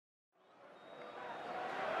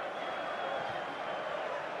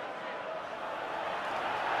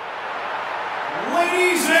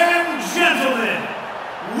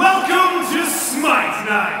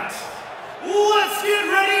Night. Let's get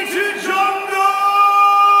ready to jungle!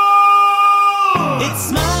 It's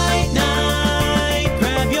Smite Night.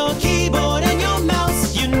 Grab your keyboard and your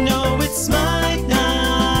mouse. You know it's Smite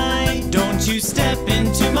Night. Don't you step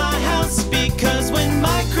into my house, because when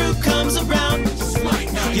my crew comes around,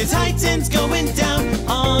 Smite Night, your Titan's going down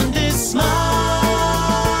on this Smite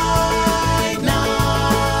Night.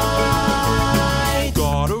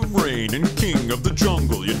 God of rain and king of the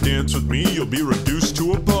jungle, you dance with me, you'll be reduced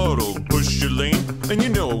to a puddle. Push your lane, and you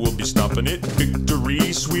know we'll be stopping it.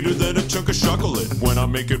 Victory, sweeter than a chunk of chocolate. When I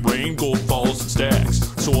make it rain, gold falls in stacks,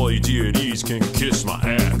 so all you deities can kiss my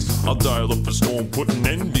axe. I'll dial up a storm, put an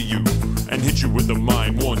end to you, and hit you with a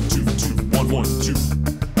mime. 1, 2, 2, 1, 1, 2.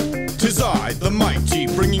 'Tis I, the mighty,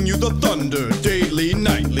 bringing you the thunder, daily,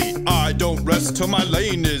 nightly. I don't rest till my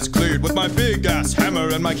lane is cleared, with my big-ass hammer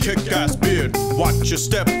and my kick-ass beard. Watch your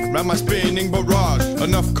step round my spinning barrage,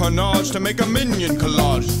 enough carnage to make a minion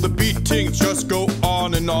collage. The beatings just go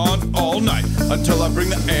on and on all night, until I bring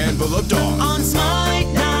the anvil of dawn. On Smite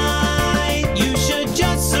Night, you should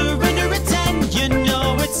just surrender at 10. You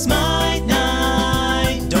know it's Smite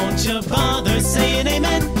Night. Don't you bother saying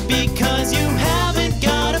amen, because you haven't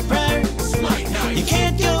got a prayer. You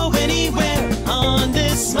can't go anywhere on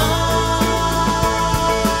this Smite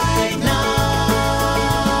Night.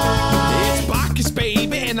 It's Bacchus,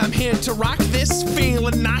 baby, and I'm here to rock this.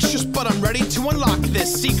 Feeling nauseous, but I'm ready to unlock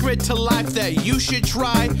this secret to life that you should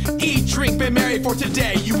try. Eat, drink, be merry, for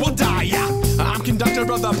today you will die. Yeah, I'm conductor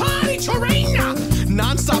of the party train,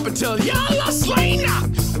 non-stop until y'all are slain.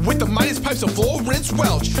 With the mightiest pipes of full rinse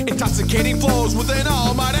welch, intoxicating flows with an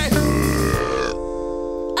almighty.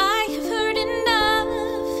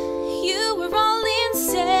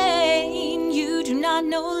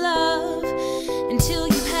 No love until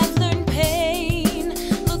you have learned pain.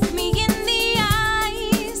 Look me in the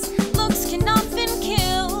eyes. Looks can often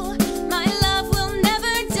kill. My love will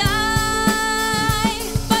never die,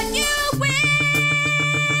 but you will.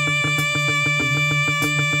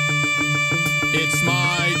 It's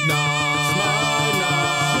Smite Night.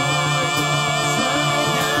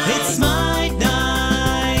 It's Smite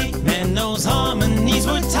Night. Man, those harmonies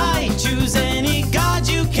were tight. Choose any god,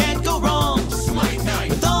 you can't go wrong.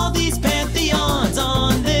 With all these pantheons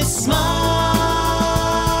on this Smite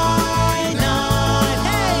Night.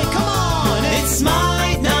 Hey, come on! It's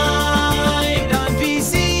Smite Night on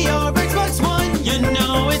PC or Xbox One. You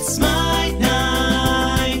know it's Smite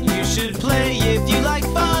Night. You should play if you like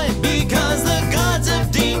fun, because the gods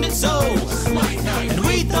have deemed it so. Smite Night. And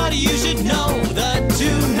we thought you should know that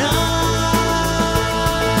tonight,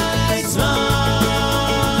 Smite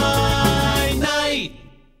Night.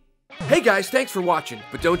 Hey guys, thanks for watching,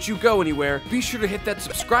 but don't you go anywhere. Be sure to hit that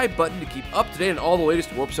subscribe button to keep up to date on all the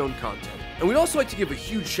latest Warp Zone content. And we'd also like to give a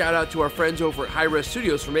huge shout out to our friends over at Hi-Res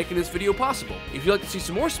Studios for making this video possible. If you'd like to see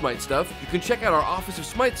some more Smite stuff, you can check out our Office of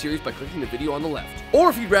Smite series by clicking the video on the left. Or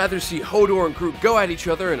if you'd rather see Hodor and crew go at each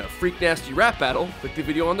other in a freak nasty rap battle, click the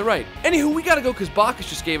video on the right. Anywho, we gotta go because Bacchus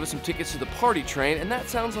just gave us some tickets to the party train, and that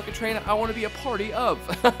sounds like a train I want to be a party of.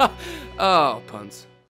 Oh, puns.